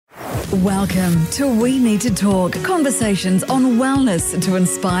Welcome to We Need to Talk, conversations on wellness to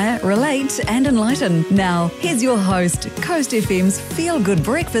inspire, relate and enlighten. Now, here's your host, Coast FM's Feel Good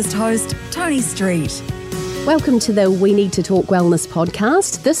Breakfast host, Tony Street. Welcome to the We Need to Talk Wellness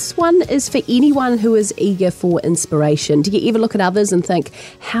podcast. This one is for anyone who is eager for inspiration. Do you ever look at others and think,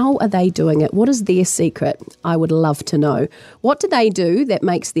 how are they doing it? What is their secret? I would love to know. What do they do that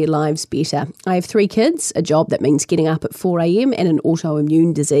makes their lives better? I have 3 kids, a job that means getting up at 4 a.m. and an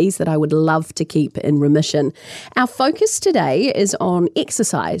autoimmune disease that I would love to keep in remission. Our focus today is on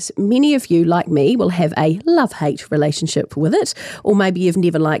exercise. Many of you, like me, will have a love-hate relationship with it, or maybe you've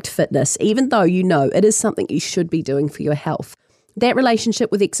never liked fitness, even though you know it is something you should be doing for your health. That relationship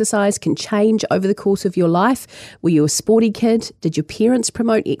with exercise can change over the course of your life. Were you a sporty kid? Did your parents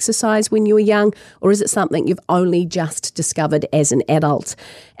promote exercise when you were young? Or is it something you've only just discovered as an adult?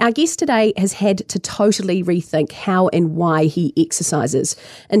 Our guest today has had to totally rethink how and why he exercises.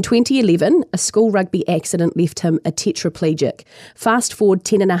 In 2011, a school rugby accident left him a tetraplegic. Fast forward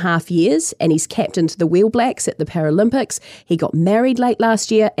 10 and a half years and he's captained the Wheel Blacks at the Paralympics. He got married late last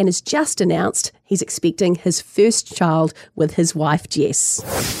year and has just announced he's expecting his first child with his wife,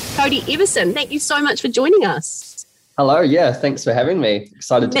 Jess. Cody, Everson, thank you so much for joining us. Hello, yeah, thanks for having me.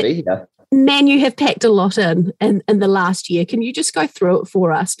 Excited to be here. Man, you have packed a lot in the last year. Can you just go through it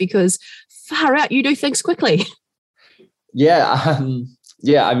for us? Because far out, you do things quickly. Yeah,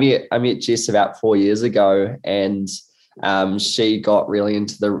 I met Jess about 4 years ago, and she got really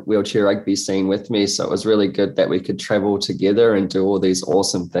into the wheelchair rugby scene with me. So it was really good that we could travel together and do all these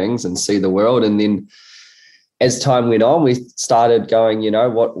awesome things and see the world. And then as time went on, we started going,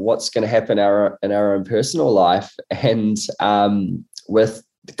 what's going to happen in our own personal life. And with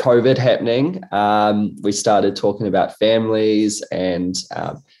COVID happening, we started talking about families and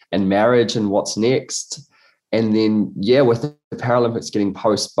marriage and what's next. And then, with the Paralympics getting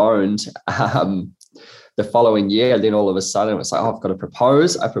postponed, the following year, then all of a sudden it was like, I've got to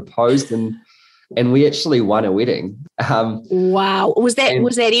propose. I proposed and we actually won a wedding. Wow. Was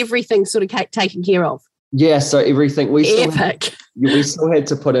that everything sort of taken care of? Yeah. So everything, we still had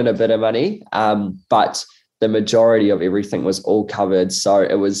to put in a bit of money, but the majority of everything was all covered. So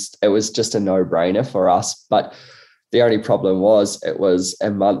it was just a no-brainer for us. But the only problem was it was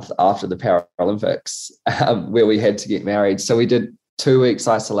a month after the Paralympics where we had to get married. So we did 2 weeks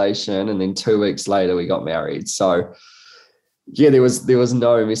isolation, and then 2 weeks later we got married. So there was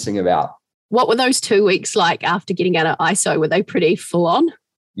no messing about. What were those 2 weeks like after getting out of ISO? Were they pretty full on?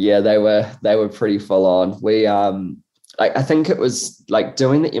 Yeah, they were pretty full on. We I think it was like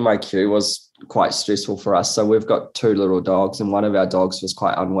doing the MIQ was quite stressful for us. So we've got 2 little dogs, and one of our dogs was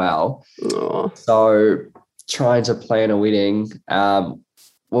quite unwell. Oh. So trying to plan a wedding, well,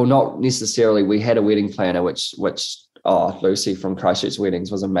 not necessarily. We had a wedding planner, which Lucy from Christchurch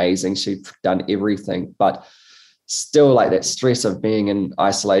Weddings was amazing. She'd done everything, but still like that stress of being in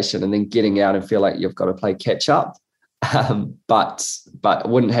isolation and then getting out and feel like you've got to play catch up. But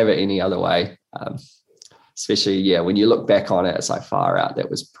wouldn't have it any other way. Especially, when you look back on it, it's like far out.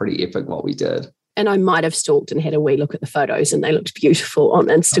 That was pretty epic what we did. And I might have stalked and had a wee look at the photos, and they looked beautiful on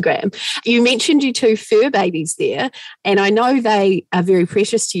Instagram. You mentioned your 2 fur babies there, and I know they are very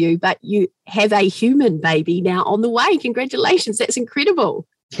precious to you, but you have a human baby now on the way. Congratulations. That's incredible.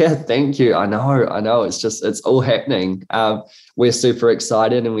 Yeah, thank you. I know. It's all happening. We're super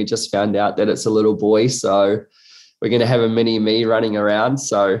excited, and we just found out that it's a little boy. So we're going to have a mini me running around.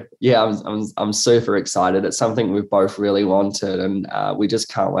 So yeah, I'm super excited. It's something we've both really wanted, and we just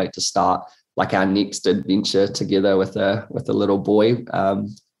can't wait to start like our next adventure together with a little boy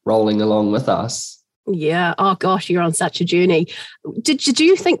rolling along with us. Yeah. Oh gosh, you're on such a journey. Do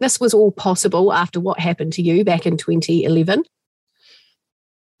you think this was all possible after what happened to you back in 2011?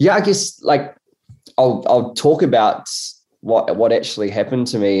 Yeah, I guess like I'll talk about what actually happened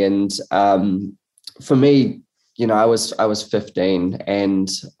to me. And for me, I was 15 and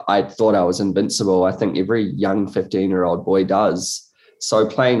I thought I was invincible. I think every young 15-year-old boy does. So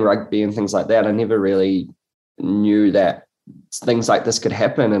playing rugby and things like that, I never really knew that things like this could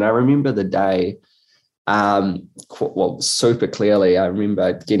happen. And I remember the day, super clearly. I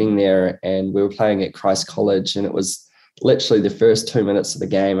remember getting there and we were playing at Christ College, and it was literally the first 2 minutes of the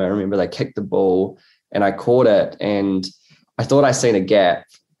game. I remember they kicked the ball and I caught it, and I thought I seen a gap,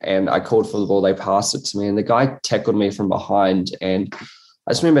 and I called for the ball. They passed it to me, and the guy tackled me from behind. And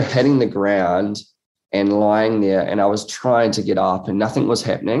I just remember hitting the ground and lying there, and I was trying to get up and nothing was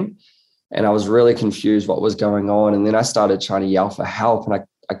happening. And I was really confused what was going on. And then I started trying to yell for help, and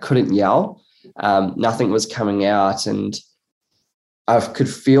I couldn't yell. Nothing was coming out. And I could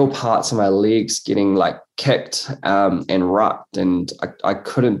feel parts of my legs getting like kicked and rucked, and I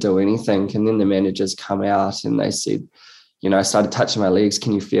couldn't do anything. And then the managers come out and they said, I started touching my legs.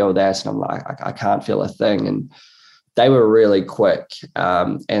 Can you feel that? And I'm like, I can't feel a thing. And they were really quick,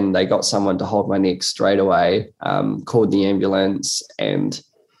 and they got someone to hold my neck straight away, called the ambulance, and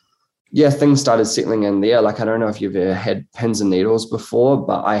things started settling in there. Like, I don't know if you've ever had pins and needles before,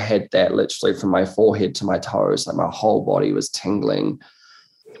 but I had that literally from my forehead to my toes. Like, my whole body was tingling.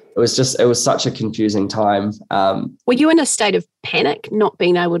 It was such a confusing time. Were you in a state of panic, not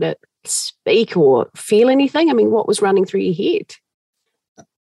being able to speak or feel anything? I mean, what was running through your head?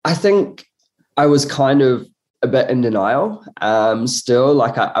 I think I was kind of a bit in denial still.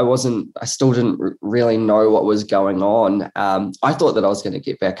 Like, I still didn't really know what was going on. I thought that I was going to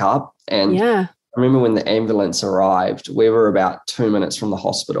get back up. And I remember when the ambulance arrived, we were about 2 minutes from the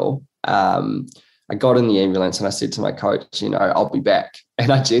hospital. I got in the ambulance and I said to my coach, I'll be back.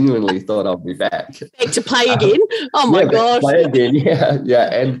 And I genuinely thought I'll be back. Back to play again? Oh my gosh. Play again,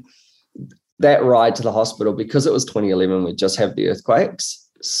 yeah. And that ride to the hospital, because it was 2011, we just had the earthquakes.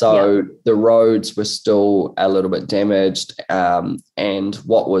 So the roads were still a little bit damaged, and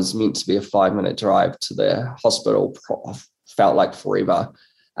what was meant to be a 5-minute drive to the hospital felt like forever.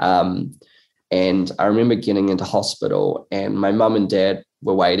 And I remember getting into hospital, and my mum and dad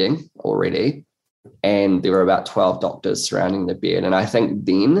were waiting already, and there were about 12 doctors surrounding the bed. And I think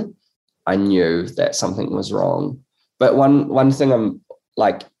then I knew that something was wrong. But one thing I'm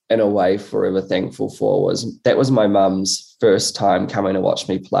like, in a way, forever thankful for was that was my mum's first time coming to watch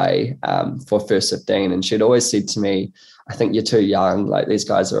me play for First 15. And she'd always said to me, I think you're too young. Like, these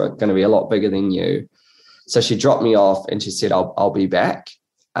guys are going to be a lot bigger than you. So she dropped me off and she said, I'll be back.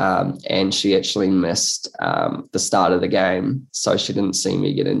 And she actually missed the start of the game. So she didn't see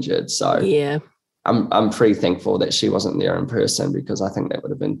me get injured. So I'm pretty thankful that she wasn't there in person, because I think that would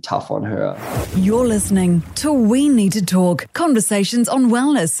have been tough on her. You're listening to We Need to Talk, conversations on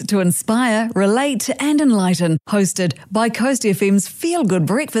wellness to inspire, relate and enlighten, hosted by Coast FM's Feel Good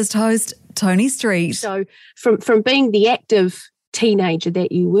Breakfast host, Tony Street. So from being the active teenager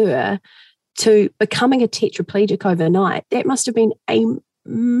that you were to becoming a tetraplegic overnight, that must have been a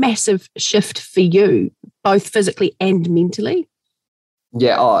massive shift for you, both physically and mentally.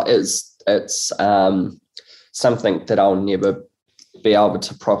 Yeah, it's something that I'll never be able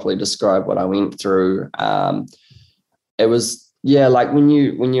to properly describe what I went through. It was, like when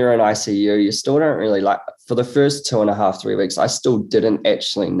you're in ICU, you still don't really, like, for the first 2.5, 3 weeks, I still didn't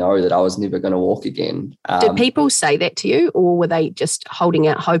actually know that I was never going to walk again. Did people say that to you, or were they just holding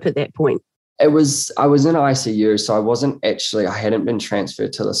out hope at that point? I was in ICU, so I hadn't been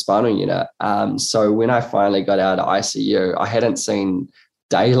transferred to the spinal unit. So when I finally got out of ICU, I hadn't seen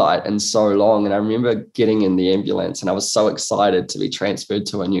daylight in so long. And I remember getting in the ambulance and I was so excited to be transferred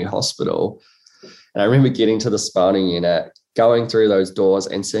to a new hospital. And I remember getting to the spinal unit, going through those doors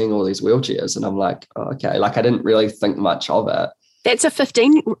and seeing all these wheelchairs. And I'm like, oh, okay, like, I didn't really think much of it. That's a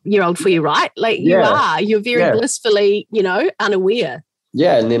 15-year-old for you, right? Like, you're very blissfully, unaware.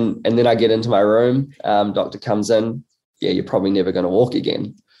 Yeah. And then I get into my room, doctor comes in, you're probably never going to walk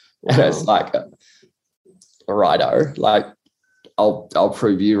again. Wow. And it's like, righto, like, I'll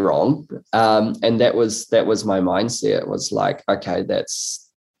prove you wrong. And that was my mindset. It was like, okay, that's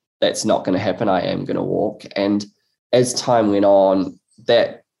not going to happen. I am going to walk. And as time went on,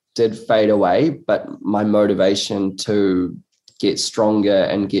 that did fade away, but my motivation to get stronger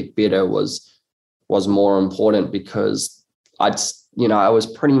and get better was more important, because I was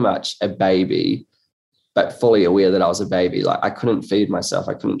pretty much a baby, but fully aware that I was a baby. Like, I couldn't feed myself.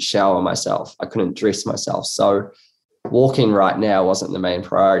 I couldn't shower myself. I couldn't dress myself. So walking right now wasn't the main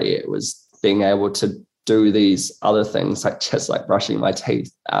priority. It was being able to do these other things, like just like brushing my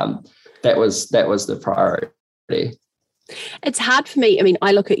teeth. That was the priority. It's hard for me. I mean,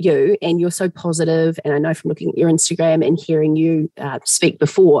 I look at you and you're so positive, and I know from looking at your Instagram and hearing you speak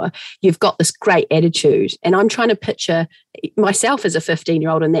before, you've got this great attitude. And I'm trying to picture myself as a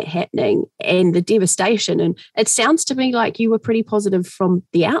 15-year-old and that happening and the devastation. And it sounds to me like you were pretty positive from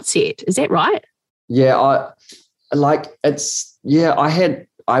the outset. Is that right? Yeah,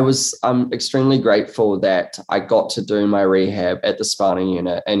 I'm extremely grateful that I got to do my rehab at the spinal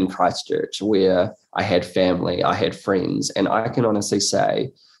unit in Christchurch, where I had family, I had friends, and I can honestly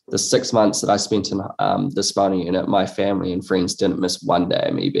say the 6 months that I spent in the spinal unit, my family and friends didn't miss one day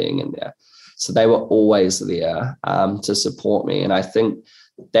of me being in there. So they were always there to support me. And I think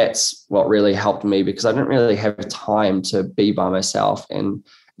that's what really helped me, because I didn't really have time to be by myself and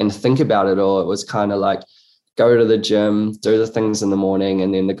think about it all. It was kind of like go to the gym, do the things in the morning,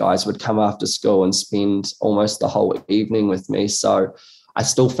 and then the guys would come after school and spend almost the whole evening with me. So I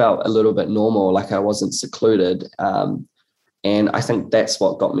still felt a little bit normal, like I wasn't secluded. And I think that's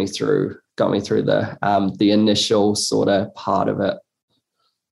what got me through the initial sort of part of it.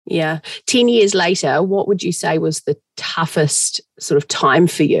 Yeah. 10 years later, what would you say was the toughest sort of time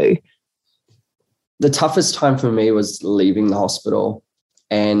for you? The toughest time for me was leaving the hospital,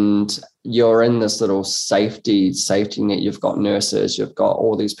 and you're in this little safety net. You've got nurses, you've got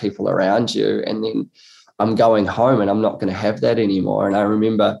all these people around you, and then I'm going home and I'm not going to have that anymore. And I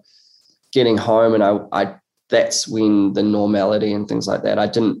remember getting home, and I that's when the normality and things like that, I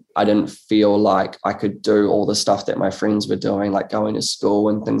didn't feel like I could do all the stuff that my friends were doing, like going to school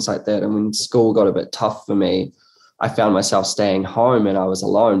and things like that. And when school got a bit tough for me, I found myself staying home, and I was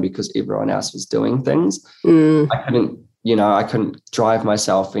alone because everyone else was doing things. I couldn't drive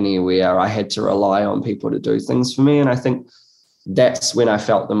myself anywhere. I had to rely on people to do things for me. And I think that's when I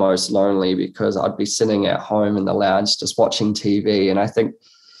felt the most lonely, because I'd be sitting at home in the lounge just watching TV. And I think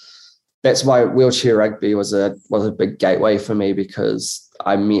that's why wheelchair rugby was a big gateway for me, because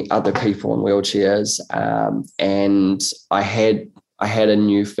I met other people in wheelchairs, and I had a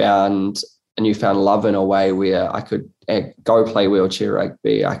newfound love in a way where I could go play wheelchair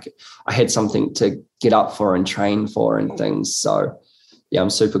rugby. I had something to get up for and train for and things. So yeah,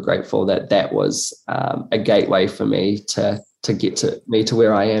 I'm super grateful that was a gateway for me to get to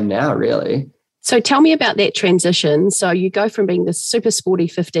where I am now, really. So tell me about that transition. So you go from being this super sporty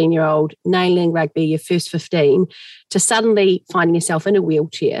 15-year-old, nailing rugby, your first 15, to suddenly finding yourself in a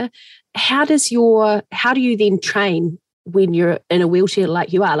wheelchair. How do you then train when you're in a wheelchair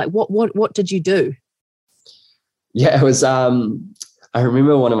like you are? Like what did you do? Yeah, it was I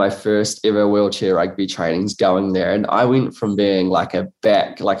remember one of my first ever wheelchair rugby trainings going there, and I went from being like a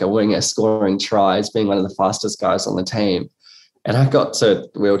winger scoring tries, being one of the fastest guys on the team. And I got to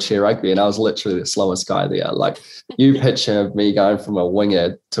wheelchair rugby, and I was literally the slowest guy there. Like, you picture me going from a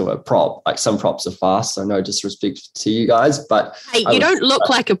winger to a prop. Like, some props are fast, so no disrespect to you guys, but hey, you don't look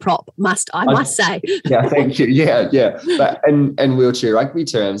like a prop. I must say. Yeah, thank you. Yeah. But in wheelchair rugby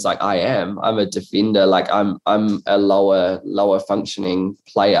terms, like I'm a defender. Like I'm a lower functioning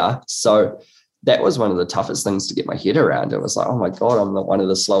player. So that was one of the toughest things to get my head around. It was like, oh my God, I'm one of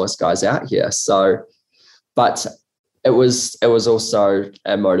the slowest guys out here. So, but it was also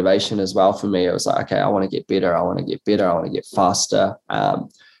a motivation as well for me. It was like, okay, I want to get better. I want to get faster.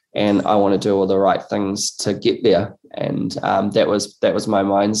 And I want to do all the right things to get there. And that was my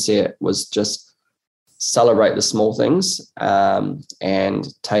mindset, was just celebrate the small things and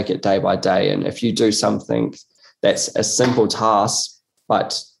take it day by day. And if you do something that's a simple task,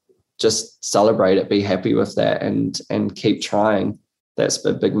 but just celebrate it, be happy with that, and keep trying. That's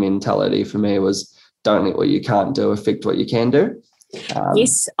a big mentality for me, was don't let what you can't do affect what you can do.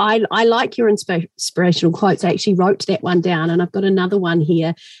 Yes, I like your inspirational quotes. I actually wrote that one down, and I've got another one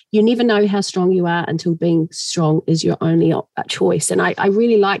here. You never know how strong you are until being strong is your only choice. And I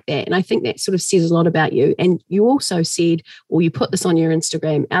really like that. And I think that sort of says a lot about you. And you also said, or you put this on your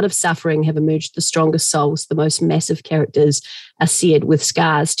Instagram, out of suffering have emerged the strongest souls, the most massive characters are seared with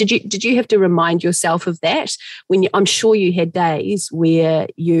scars. Did you have to remind yourself of that? I'm sure you had days where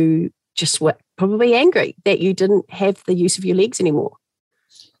you just were probably angry that you didn't have the use of your legs anymore.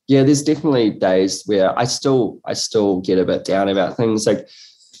 Yeah, there's definitely days where I still get a bit down about things. Like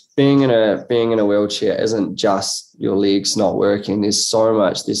being in a wheelchair isn't just your legs not working. There's so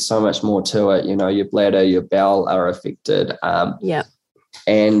much more to it. You know, your bladder, your bowel are affected.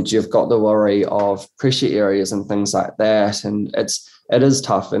 And you've got the worry of pressure areas and things like that. And it is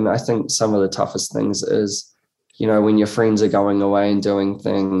tough. And I think some of the toughest things is, you know, when your friends are going away and doing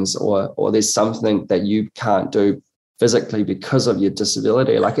things, or there's something that you can't do physically because of your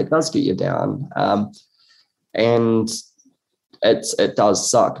disability, like it does get you down. And it does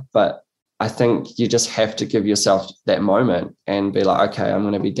suck, but I think you just have to give yourself that moment and be like, okay, I'm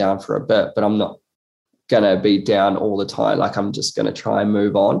going to be down for a bit, but I'm not going to be down all the time. Like, I'm just going to try and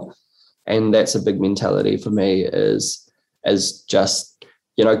move on. And that's a big mentality for me, is just,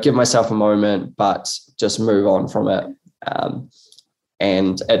 you know, give myself a moment, but just move on from it.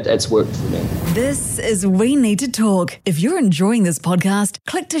 And it's worked for me. This is We Need to Talk. If you're enjoying this podcast,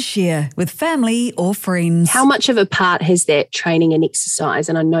 click to share with family or friends. How much of a part has that training and exercise?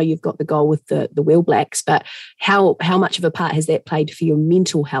 And I know you've got the goal with the Wheel Blacks, but how much of a part has that played for your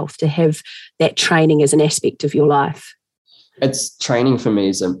mental health to have that training as an aspect of your life? it's training for me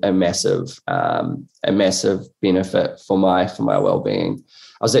is a massive benefit for my well-being.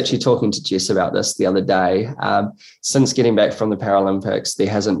 I was actually talking to Jess about this the other day. Since getting back from the Paralympics, there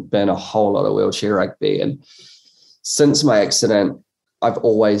hasn't been a whole lot of wheelchair rugby. And since my accident, I've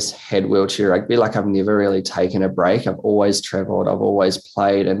always had wheelchair rugby. Like, I've never really taken a break. I've always traveled. I've always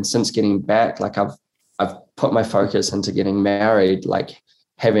played. And since getting back, like, I've put my focus into getting married, like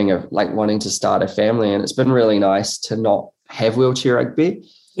wanting to start a family. And it's been really nice to not have wheelchair rugby.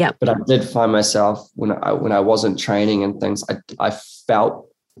 Yeah. But I did find myself when I wasn't training and things, I felt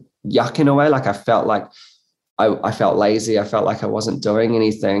yuck in a way. Like, I felt like I felt lazy. I felt like I wasn't doing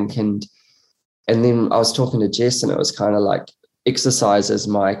anything. And then I was talking to Jess, and it was kind of like, exercise is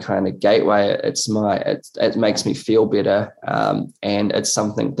my kind of gateway. It makes me feel better. And it's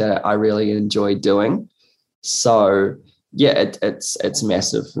something that I really enjoy doing. So yeah, it's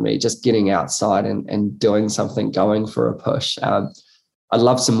massive for me, just getting outside and doing something, going for a push. I'd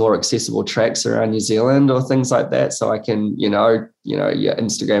love some more accessible tracks around New Zealand or things like that, so I can, your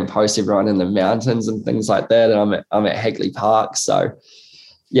Instagram post everyone in the mountains and things like that. And I'm at Hagley Park, so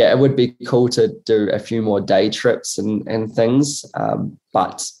yeah, it would be cool to do a few more day trips and things.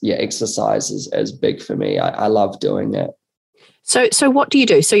 But yeah, exercise is big for me. I love doing that. So what do you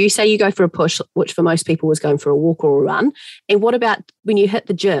do? So you say you go for a push, which for most people was going for a walk or a run. And what about when you hit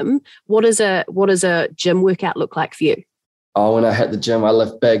the gym? What does a gym workout look like for you? Oh, when I hit the gym, I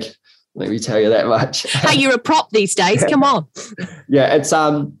lift big. Let me tell you that much. Hey, you're a prop these days. Come on. Yeah, it's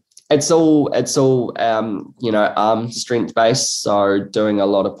all arm strength based. So doing a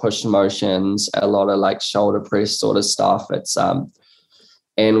lot of push motions, a lot of like shoulder press sort of stuff. It's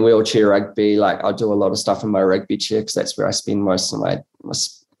and wheelchair rugby. Like, I'll do a lot of stuff in my rugby chair because that's where I spend most of my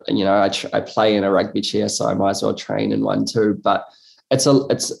I play in a rugby chair, so I might as well train in one too. But it's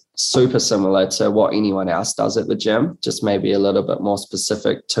super similar to what anyone else does at the gym, just maybe a little bit more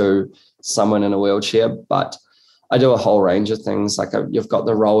specific to someone in a wheelchair. But I do a whole range of things. Like, you've got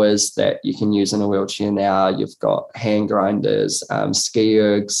the rowers that you can use in a wheelchair now. You've got hand grinders, ski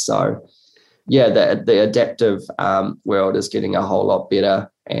ergs. So yeah, the adaptive world is getting a whole lot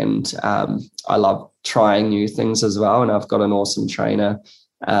better. And I love trying new things as well. And I've got an awesome trainer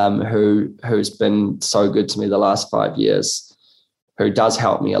who's been so good to me the last 5 years, who does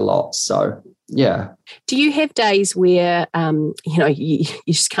help me a lot. So yeah. Do you have days where, you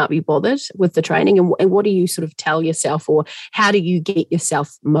just can't be bothered with the training? And what do you sort of tell yourself, or how do you get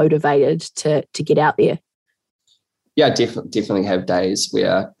yourself motivated to get out there? Yeah, definitely have days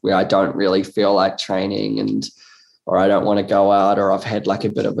where I don't really feel like training, or I don't want to go out, or I've had like a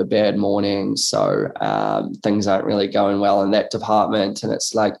bit of a bad morning. So things aren't really going well in that department. And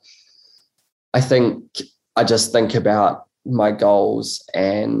it's like, I just think about my goals,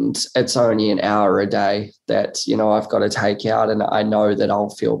 and it's only an hour a day that, I've got to take out, and I know that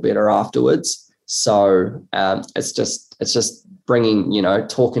I'll feel better afterwards. So it's just bringing,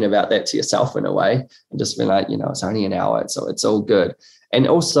 talking about that to yourself in a way, and just being like, it's only an hour, so it's all good. And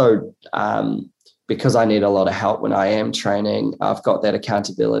also because I need a lot of help when I am training, I've got that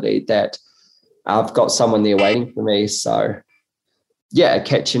accountability that I've got someone there waiting for me. So yeah,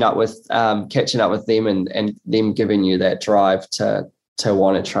 catching up with them and them giving you that drive to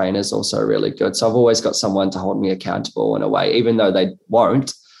want to train is also really good. So I've always got someone to hold me accountable in a way, even though they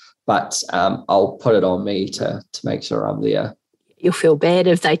won't, but I'll put it on me to make sure I'm there. You'll feel bad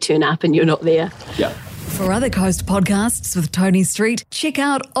if they turn up and you're not there. Yeah. For other Coast podcasts with Tony Street, check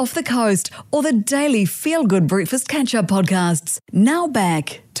out Off the Coast or the daily Feel Good Breakfast Catch-Up podcasts. Now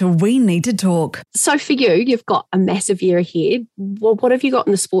back to We Need to Talk. So for you, you've got a massive year ahead. Well, what have you got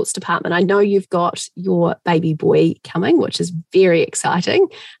in the sports department? I know you've got your baby boy coming, which is very exciting.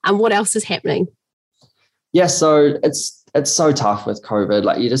 And what else is happening? Yeah, so it's so tough with COVID.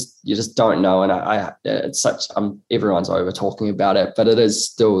 Like, you just don't know. And it's such, everyone's over talking about it, but it is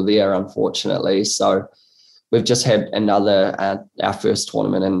still there, unfortunately. So we've just had another, our first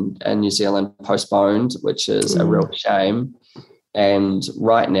tournament in New Zealand postponed, which is a real shame. And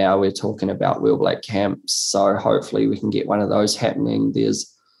right now we're talking about Wheel Black camps. So hopefully we can get one of those happening.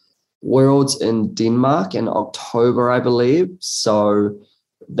 There's Worlds in Denmark in October, I believe. So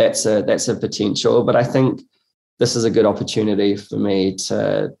that's a potential. But I think this is a good opportunity for me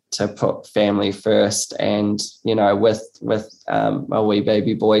to put family first. And, with my wee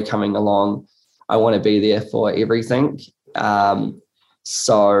baby boy coming along, I want to be there for everything.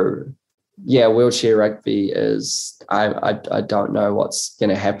 So yeah, wheelchair rugby is, I don't know what's going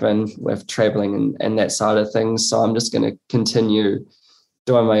to happen with traveling and that side of things. So I'm just going to continue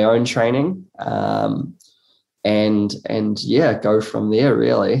doing my own training and yeah, go from there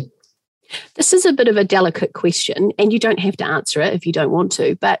really. This is a bit of a delicate question, and you don't have to answer it if you don't want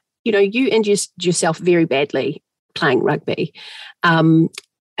to, but you injured yourself very badly playing rugby. And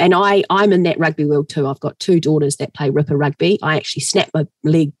I'm in that rugby world too. I've got 2 daughters that play ripper rugby. I actually snapped my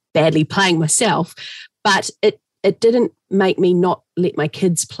leg badly playing myself, but it didn't make me not let my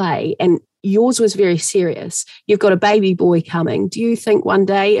kids play. And yours was very serious. You've got a baby boy coming. Do you think one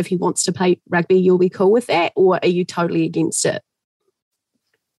day if he wants to play rugby, you'll be cool with that, or are you totally against it?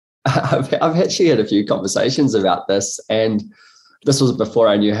 I've actually had a few conversations about this, and this was before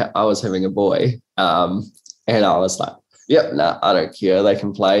I knew I was having a boy. And I was like, yep, no, I don't care. They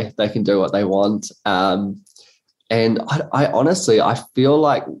can play. They can do what they want. And I honestly, I feel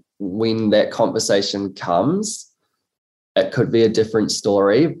like when that conversation comes, it could be a different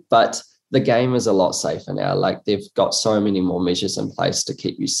story, but the game is a lot safer now. Like, they've got so many more measures in place to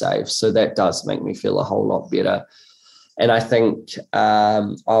keep you safe. So that does make me feel a whole lot better. And I think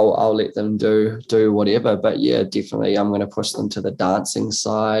I'll let them do whatever. But yeah, definitely I'm going to push them to the dancing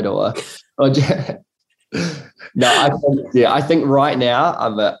side or no, I think right now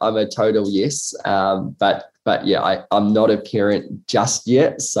I'm a total yes. But yeah, I'm not a parent just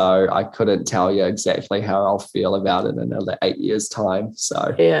yet, so I couldn't tell you exactly how I'll feel about it in another 8 years' time.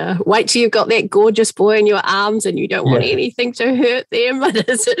 So yeah, wait till you've got that gorgeous boy in your arms and you don't want anything to hurt them.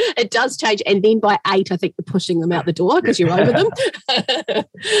 It does change, and then by 8, I think you're pushing them out the door because you're over them.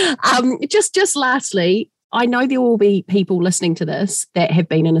 Just lastly, I know there will be people listening to this that have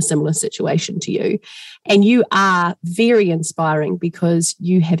been in a similar situation to you, and you are very inspiring because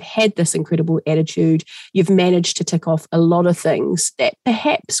you have had this incredible attitude. You've managed to tick off a lot of things that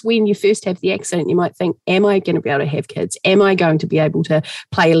perhaps when you first have the accident, you might think, am I going to be able to have kids? Am I going to be able to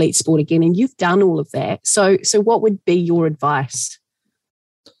play elite sport again? And you've done all of that. So what would be your advice?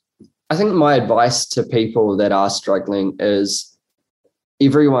 I think my advice to people that are struggling is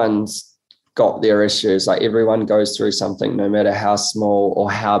everyone's got their issues. Like, everyone goes through something, no matter how small or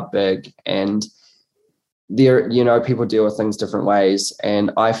how big, and people deal with things different ways.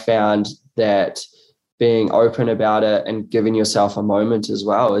 And I found that being open about it and giving yourself a moment as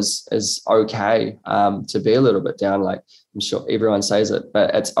well is okay, to be a little bit down. Like, I'm sure everyone says it,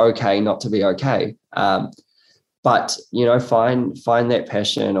 but it's okay not to be okay. But find that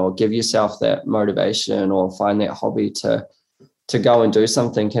passion, or give yourself that motivation, or find that hobby to go and do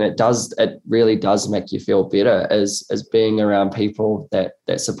something. And it really does make you feel better as being around people that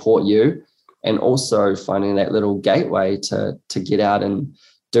support you, and also finding that little gateway to get out and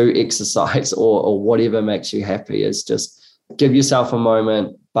do exercise or whatever makes you happy. Is just give yourself a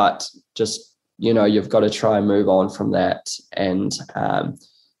moment, but just, you've got to try and move on from that and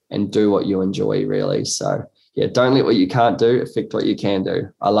do what you enjoy, really. So yeah, don't let what you can't do affect what you can do.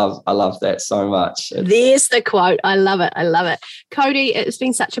 I love that so much. There's the quote. I love it. Cody, it's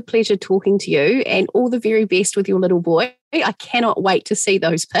been such a pleasure talking to you, and all the very best with your little boy. I cannot wait to see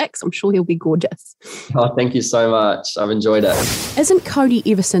those pics. I'm sure he'll be gorgeous. Oh, thank you so much. I've enjoyed it. Isn't Cody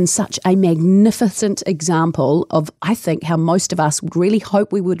Everson such a magnificent example of, I think, how most of us would really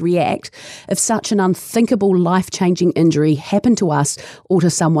hope we would react if such an unthinkable life-changing injury happened to us or to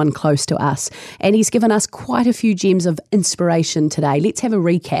someone close to us? And he's given us quite a few gems of inspiration today. Let's have a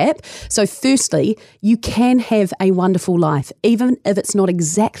recap. So firstly, you can have a wonderful life, even if it's not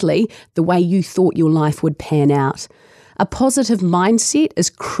exactly the way you thought your life would pan out. A positive mindset is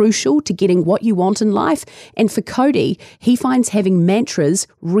crucial to getting what you want in life. And for Cody, he finds having mantras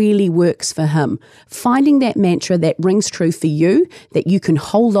really works for him. Finding that mantra that rings true for you, that you can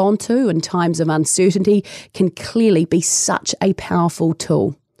hold on to in times of uncertainty, can clearly be such a powerful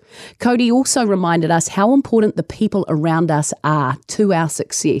tool. Cody also reminded us how important the people around us are to our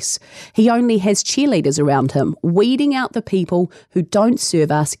success. He only has cheerleaders around him. Weeding out the people who don't serve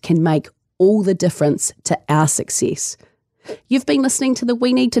us can make all the difference to our success. You've been listening to the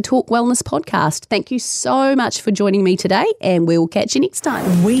We Need to Talk Wellness podcast. Thank you so much for joining me today, and we'll catch you next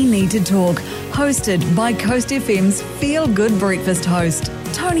time. We Need to Talk, hosted by Coast FM's Feel Good Breakfast host,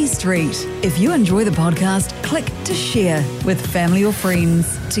 Tony Street. If you enjoy the podcast, click to share with family or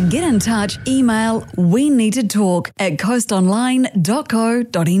friends. To get in touch, email we need to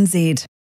talk@coastonline.co.nz.